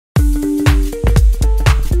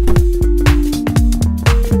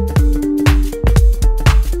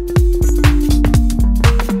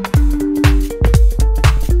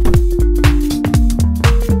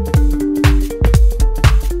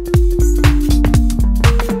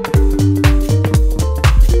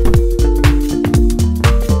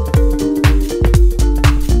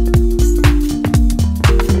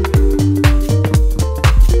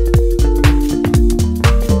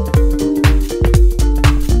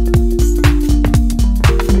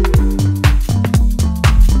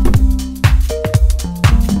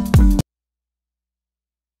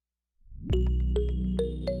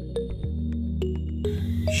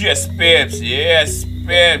Yes, babes. Yes,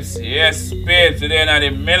 babes. Yes, babes. Today now the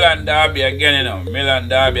Milan derby again, you know. Milan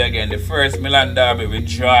derby again. The first Milan derby we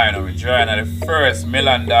draw, you know. We draw now the first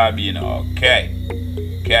Milan derby, you know. Okay.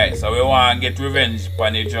 Okay, so we want to get revenge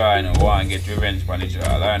on the draw, you know. We want to get revenge on the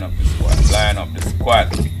draw. Line up the squad. Line up the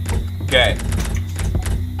squad. Okay.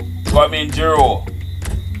 Come in, Giroud.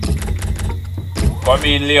 Come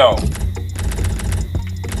in, Leo.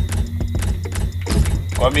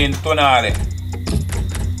 Come in, Tonali.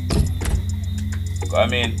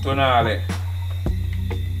 Come in, Tonali.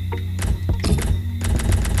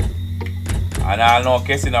 And I'll know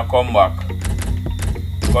Kessie no come back.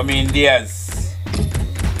 Come in, Diaz.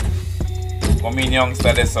 Come in,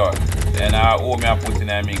 youngster, this one. Then I'll me put in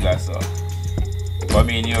a glass. Come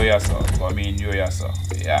in, you, yes, sir. Come in, you, yes, sir.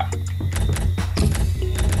 Yeah.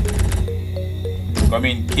 Come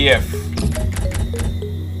in, Kiev.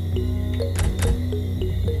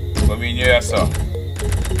 Come in, you, yes, sir.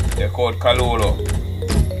 Take out Kalulu.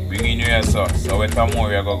 Bring in here, sir. So where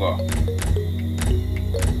Tamori go.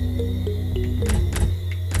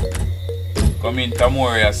 Come in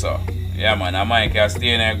Tamori, sir. Yeah, man. I might can stay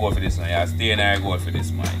in there go for this one. Yeah, stay in there go for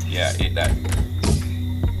this, man. Yeah, hit that.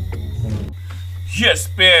 Yes,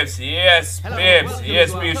 babes. Yes, babes.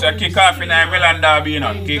 Yes, babes. So kick off in the Milan derby, you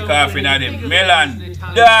know. Kick off in the Milan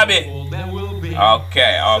derby.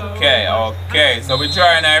 Okay. So we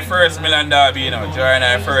trying our first Milan derby, you know. Trying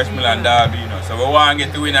our first Milan derby, you know. So we want to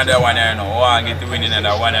get to win another one, you know. We want to get to win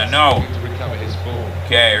another one, you know.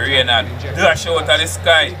 Okay, Reina dash out of the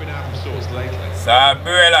sky.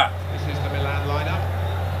 Sabrella.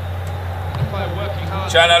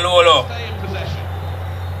 Chanalolo.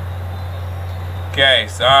 Okay,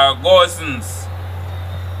 so Gosens.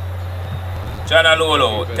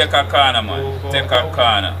 Chanalolo, take a corner, man. Take a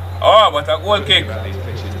corner. Oh, but a goal kick.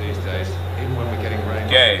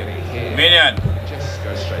 Okay, Minion. It just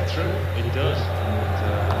goes straight through. It does.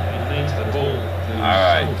 And it needs the ball.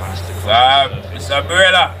 Alright.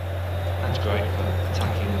 Sabrella. That's great for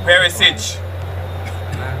attacking. Perisic.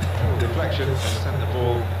 Deflection and send the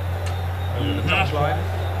ball over the touchline.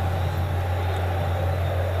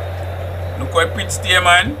 Look what pitch there,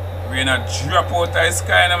 man. We're not drop out of the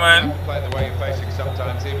sky, man. Play the way you're facing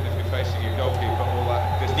sometimes, even if you're facing your goalkeeper, all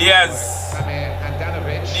that distance. Diaz.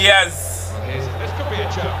 Diaz. This could be a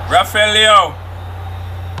chance. Rafael Leo.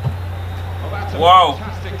 Well, that's a wow.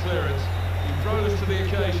 Fantastic clearance. He rose to the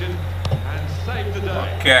occasion and saved the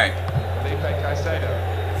day. Okay.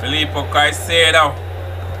 Filippo Caicedo.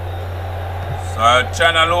 So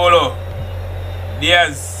Chanalolo.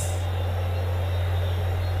 Diaz.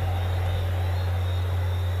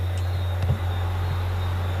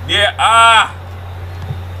 Yeah,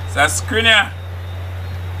 so Skriniar.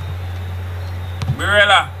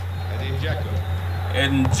 Birella.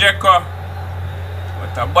 Edin Dzeko.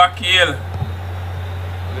 What a back heel.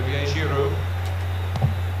 Olivier Giroud.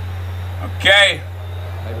 Okay.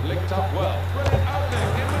 They've linked up well.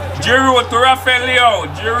 Giroud to Rafael Leo.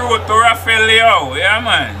 Giroud to Rafael Leo. Yeah,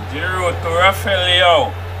 man. Giroud to Rafael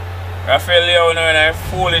Leo. Rafael Leo now in a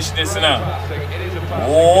foolishness now.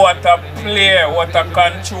 What a play, what a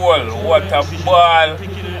control, what a ball.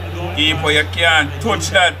 Keeper, you can't touch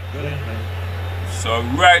that. So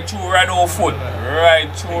right through Rado foot. Right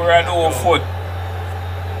through Rado foot.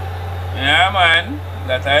 Yeah, man.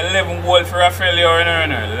 That's 11 goal for Rafael Leo.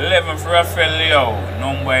 11 for Rafael Leo.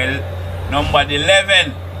 Number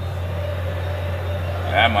 11.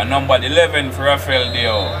 Yeah, man. Number 11 for Rafael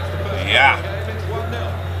Leo. Yeah.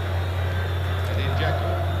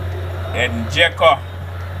 Edin Dzeko.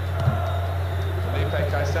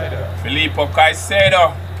 Filippo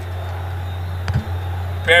Caicedo.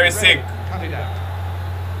 Perisic.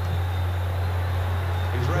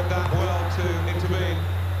 He's read that well to intervene.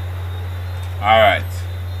 Alright.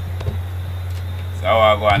 So how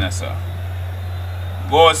are we going, sir?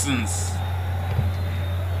 Gosens.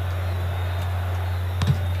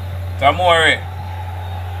 Tamori.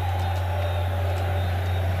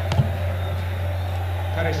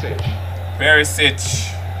 Perisic.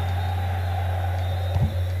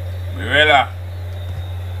 Birella.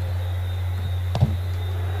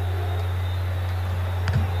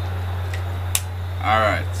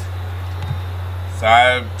 Alright. So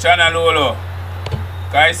Chanalolo.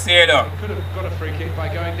 Caicedo. He could have got a free kick by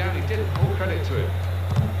going down. He didn't. All credit to him.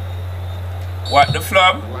 What, the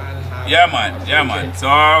flub? Yeah, man. Yeah, man.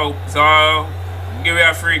 So give you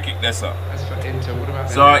a free kick there, sir. Inter, what about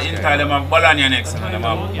so Inter, them have ball on your next, man. Them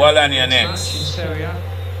have ball on your next. In Serie,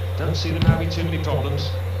 don't see them having too many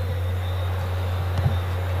problems.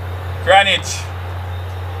 Granic.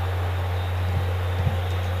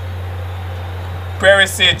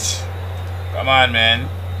 Perisic. Come on, man.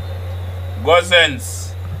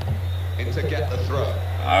 Gozens. In to get the throw.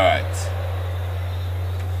 Alright.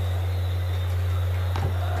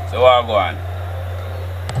 So what go on? In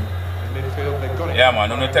midfield, they've got it. Yeah, man,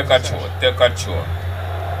 don't take a show. Take a show.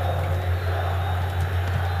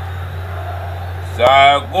 So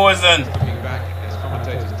Gozens. Looking back, as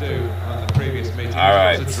commentators do on the previous meeting,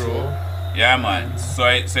 Alright. it was a draw. Yeah, man. So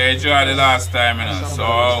you draw the last time, you know. So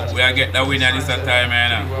we are get the winner this time, you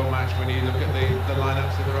know. Well matched when you look at the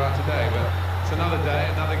lineups that there are today, but it's another day,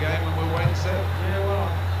 another game, and we'll wait and see. Yeah, well.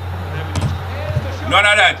 None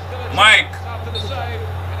of that, Mike. After the save,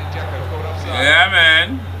 and Jacko caught offside. Yeah,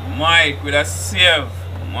 man. Mike with a save.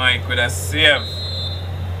 Mike with a save.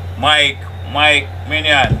 Mike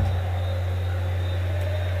Minion.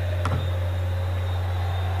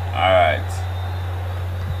 All right.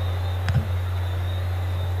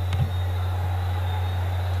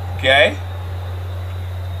 Okay.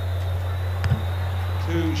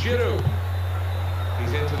 To Giroud.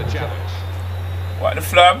 He's into the challenge. What the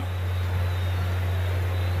flub?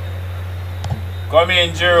 Come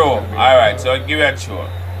in, Giroud. Alright, so I'll give you a show.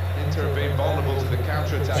 Inter have been vulnerable to the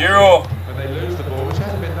counter-attack. Giroud. When they lose the ball, which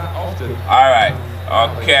hasn't been that often. Alright.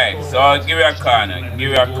 Okay. So I'll give you a corner.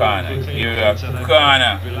 Give you a corner. Give you a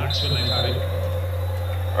corner.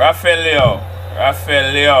 Rafael.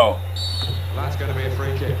 That's going to be a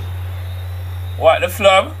free kick. What the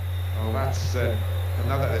flub? Oh, that's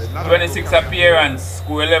another 26 appearance,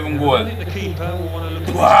 score 11 goals. I think the keeper will want to look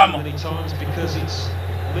at it many times because it's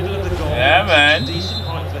middle of the goal. Yeah, man. Decent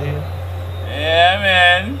height for him. Yeah,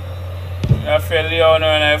 man. Rafael Leon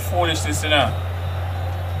and foolishness, you know.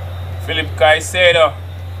 Philip Caicedo.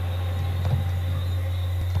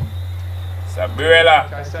 Sabrella.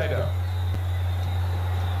 Caicedo.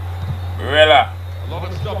 Barella. A lot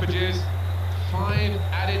of stoppages. 5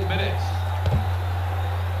 added minutes.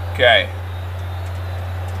 Okay.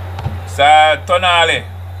 Tonali.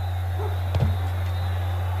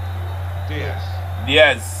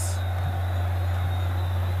 Diaz.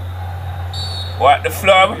 What the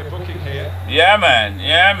flub? Yeah, man.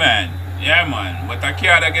 But I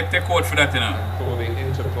can't get take out for that, you know. For the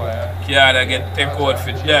Inter player. Can't get take out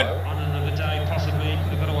for that. On another day, possibly,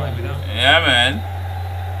 could have got away with that. Yeah, man.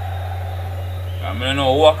 I don't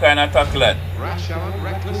know what kind of tackle that. Rash, Alan,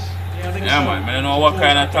 reckless. Yeah, man. I don't know what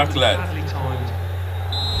kind of tackle that. Badly timed.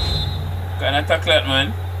 Kind of tackle that,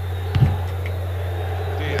 man.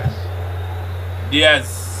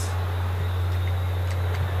 Diaz.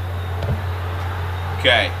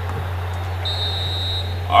 Okay.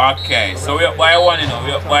 Okay, so we're up by one, you know.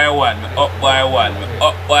 We're up by one.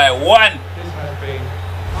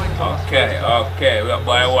 Okay, we're up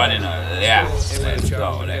by one, you know. Yes, let's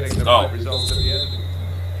go.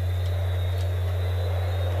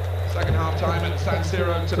 Second half time at San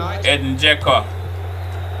Siro tonight. Eden Dzeko.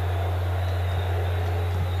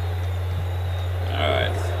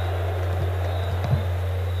 Alright.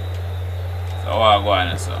 So what are going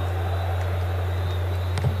on, so?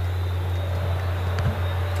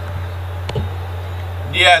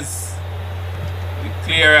 Yes. The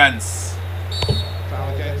clearance. Foul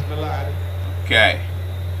against Milan. Okay.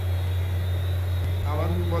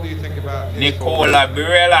 Alan, what do you think about Nicola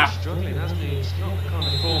Barella. Struggling, hasn't he? It's not the kind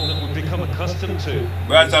of form that we've become accustomed to.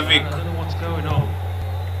 Brazovic. I don't know what's going on.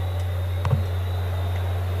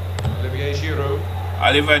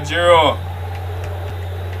 Oliver Giroud.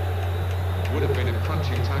 Would have been a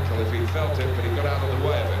crunching tackle if he felt it, but he got out of the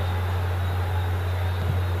way of it.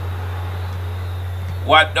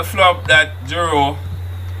 What the flop that Giroud?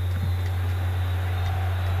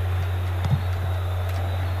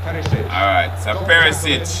 Perisic. Alright, so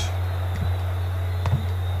Perisic.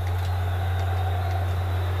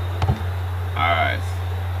 Alright.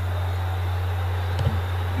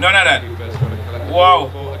 None of that. Wow.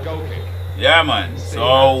 Yeah, man.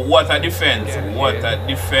 So what a defense. What a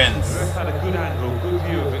defense. Had a good angle, good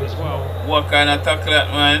view of it as well. What kind of tackle that,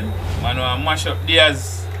 man? Man, want mash up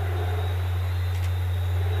Diaz.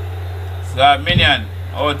 So Minion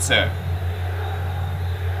out, sir.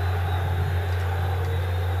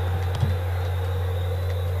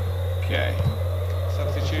 Okay.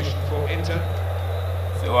 Substitution for Inter.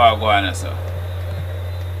 So what going on, sir?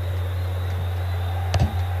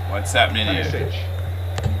 What's happening here?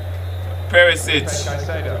 Perisic.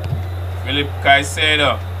 Philip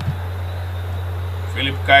Caicedo.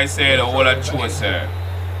 What a choice, sir.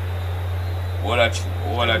 What a choice.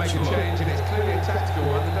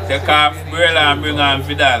 Take off Barella and bring on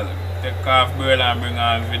Vidal.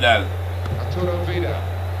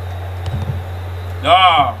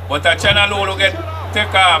 No, but a Chanalulu get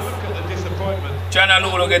take off.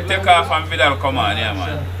 Chanalulu get take off and Vidal come on, yeah,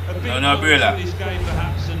 man. No, Barella.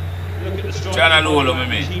 the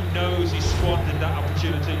strike. He knows he's squandered that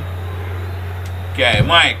opportunity. Okay,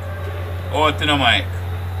 Mike. Out to the Mike.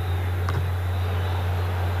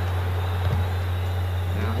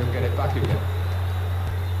 Now he'll get it back again.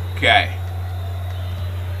 Okay.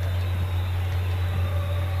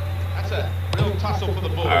 That's a real tussle for the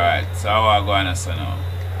ball. Alright, so how are we going to say now?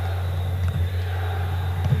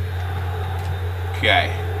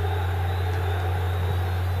 Okay.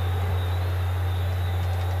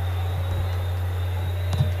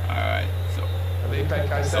 Alright,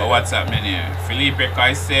 so what's happening here? Felipe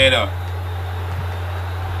Caicedo.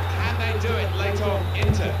 Can they do it late on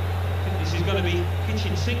Inter? I think this is going to be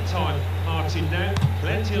kitchen sink time, Martin, now.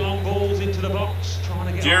 Plenty of long balls into the box, trying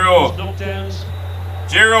to get Giro. knockdowns.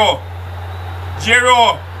 Giro. The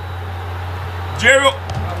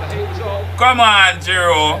heat was on. Come on,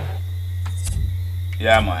 Giro.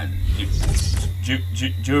 Yeah, man.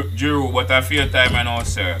 Giro, but I feel time I know,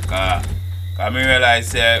 sir. Cause I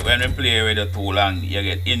realize when we play with it too long, you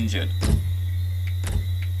get injured.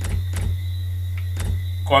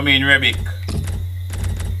 Come in, Rebic.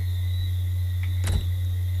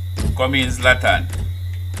 Come in, Zlatan.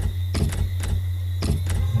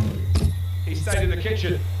 He stayed in the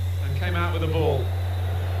kitchen and came out with the ball.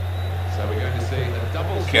 So we're going to see a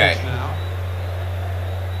double switch now.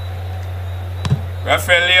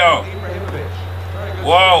 Rafael Leo.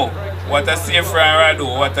 Wow, what a save from Radu.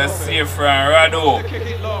 What a save from Radu. Kick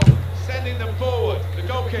it long, sending them forward. The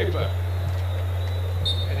goalkeeper.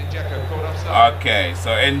 And Njeko caught offside. Okay, so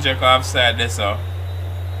Njeko offside this up.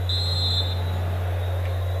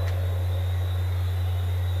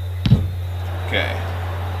 Okay.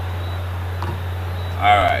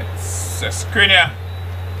 Alright, so Skriniar.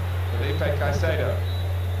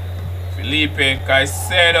 Felipe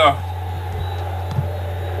Caicedo.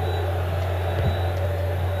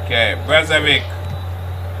 Okay, Brazovic.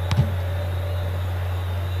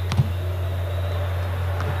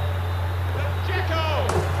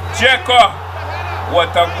 Dzeko.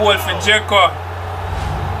 What a goal for Dzeko.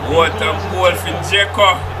 What a goal for Dzeko.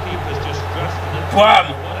 Bam.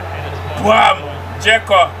 Bam.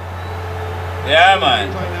 Dzeko. Yeah, man.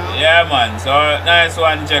 Yeah, man. So, nice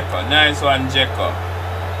one, Dzeko. Nice one, Dzeko.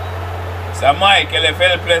 So, Mike,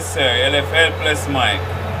 LFL plus, sir. LFL plus, Mike.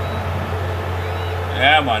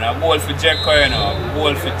 Yeah, man. A goal for Dzeko, you know. A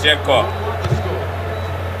goal for Dzeko.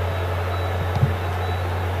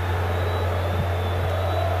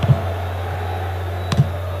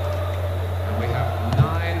 And we have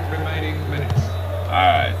 9 remaining minutes.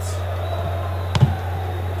 Alright.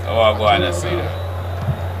 So, what going on, sir?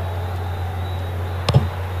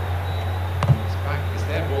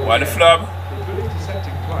 What the flub? Good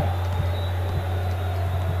intercepting play.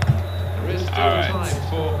 There is still time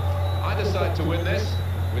for either side to win this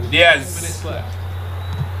with 5 minutes left.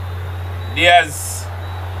 Diaz.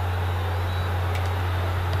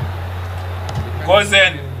 Goes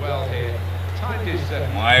in. Well here. Timed his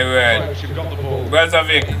My word. You've got the ball.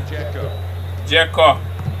 Brazovic. Dzeko.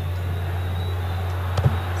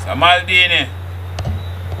 Samaldini.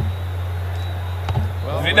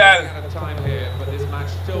 Well, Vidal. we're out of time here, but this match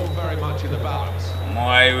still very much in the balance.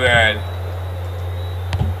 My word.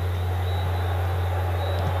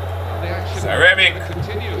 And the action Rebic. will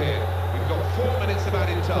continue here. We've got 4 minutes of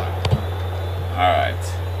added time. Alright.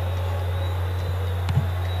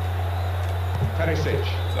 Perisic.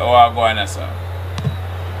 So what going on, sir?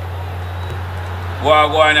 What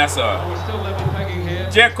going on, sir? Oh, we're still level pegging here.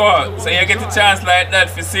 Dzeko, so you get a chance like that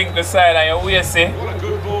for sink the side and your waist, see? What a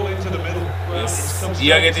good ball into the middle. Well,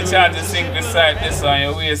 You get a chance to sink the side this on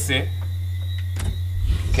your waist, see?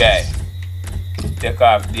 Okay. Take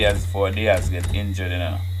off Diaz before Diaz get injured, you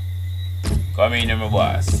know. Come in, my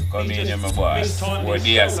boss. Come in, my boss. Before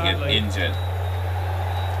Diaz get injured.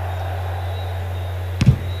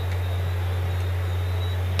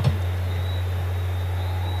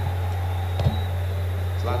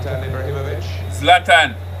 Zlatan Ibrahimovic.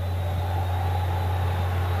 Zlatan.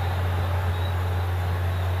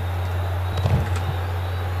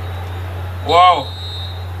 Wow.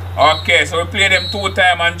 Okay, so we play them 2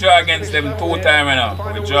 times and draw against them 2 times, you know.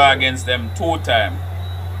 We draw against them 2 times.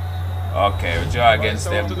 Okay, we draw against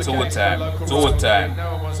them 2 times. 2 times.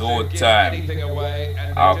 2 times.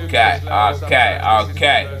 Okay, okay,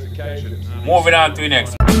 okay. Moving on to the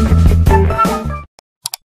next.